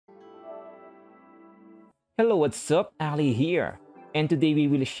Hello, what's up? Ali here. And today we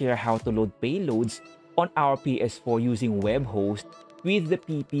will share how to load payloads on our PS4 using Webhosts with the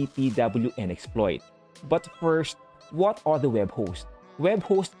pppwn exploit. But first, what are the webhosts?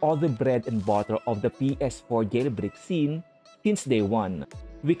 Webhosts are the bread and butter of the PS4 jailbreak scene since day one.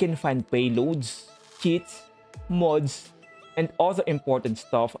 We can find payloads, cheats, mods, and other important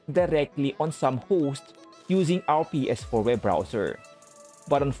stuff directly on some hosts using our PS4 web browser.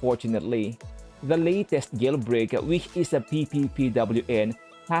 But unfortunately, the latest jailbreak, which is a pppwn,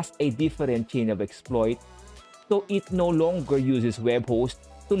 has a different chain of exploit, so it no longer uses webhosts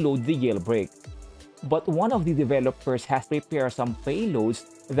to load the jailbreak. But one of the developers has prepared some payloads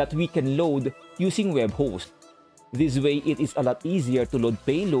that we can load using webhosts. This way, it is a lot easier to load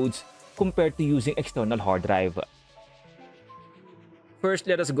payloads compared to using external hard drive. First,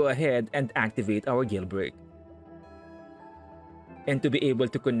 let us go ahead and activate our jailbreak. And to be able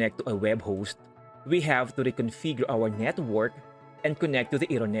to connect to a web host, we have to reconfigure our network and connect to the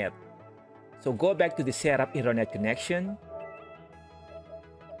Ethernet. So go back to the setup Ethernet connection.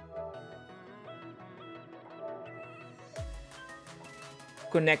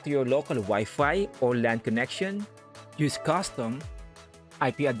 Connect to your local Wi-Fi or LAN connection. Use custom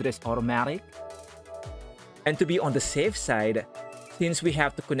IP address automatic. And to be on the safe side, since we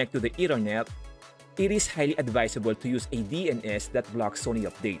have to connect to the Ethernet, it is highly advisable to use a DNS that blocks Sony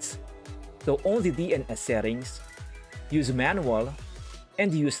updates. So on the DNS settings, use manual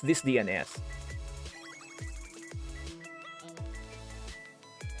and use this DNS.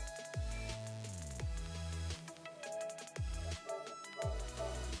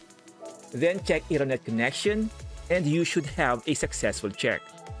 Then check Ethernet connection and you should have a successful check.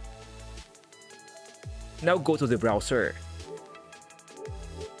 Now go to the browser.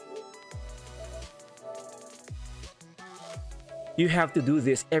 You have to do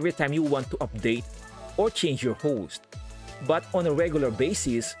this every time you want to update or change your host. But on a regular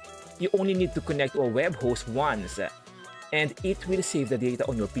basis, you only need to connect to a web host once, and it will save the data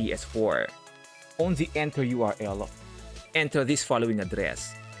on your PS4. On the enter URL, enter this following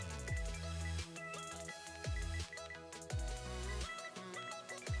address.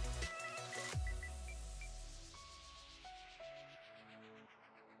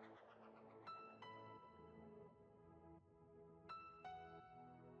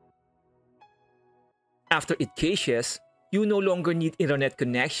 After it caches, you no longer need Ethernet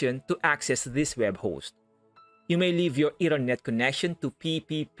connection to access this web host. You may leave your Ethernet connection to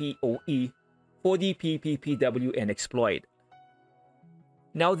PPPoE for the pppwn exploit.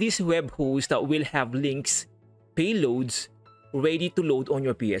 Now this web host will have links, payloads, ready to load on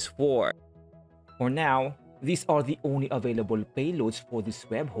your PS4. For now, these are the only available payloads for this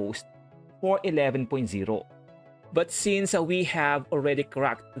web host for 11.0. But since we have already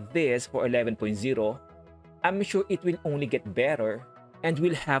cracked this for 11.0, I'm sure it will only get better and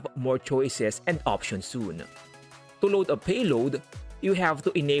will have more choices and options soon. To load a payload, you have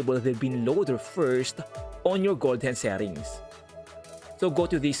to enable the bin loader first on your Golden settings. So go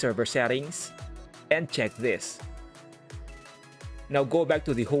to the server settings and check this. Now go back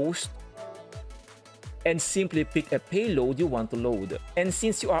to the host and simply pick a payload you want to load. And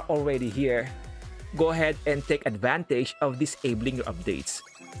since you are already here, go ahead and take advantage of disabling your updates.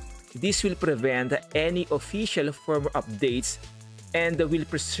 This will prevent any official firmware updates and will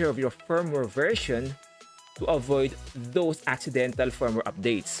preserve your firmware version to avoid those accidental firmware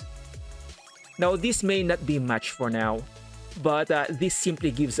updates. Now, this may not be much for now, but this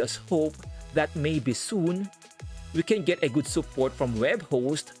simply gives us hope that maybe soon we can get a good support from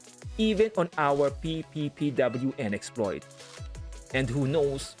webhost even on our pppwn exploit. And who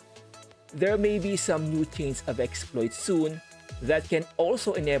knows, there may be some new chains of exploits soon that can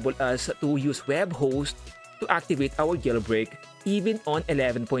also enable us to use webhost to activate our jailbreak even on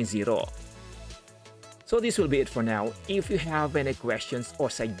 11.0. So this will be it for now. If you have any questions or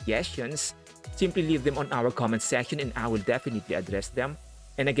suggestions, simply leave them on our comment section and I will definitely address them.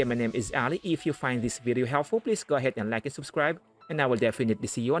 And again, my name is Ali. If you find this video helpful, please go ahead and like and subscribe, and I will definitely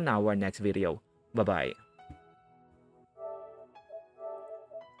see you on our next video. Bye-bye.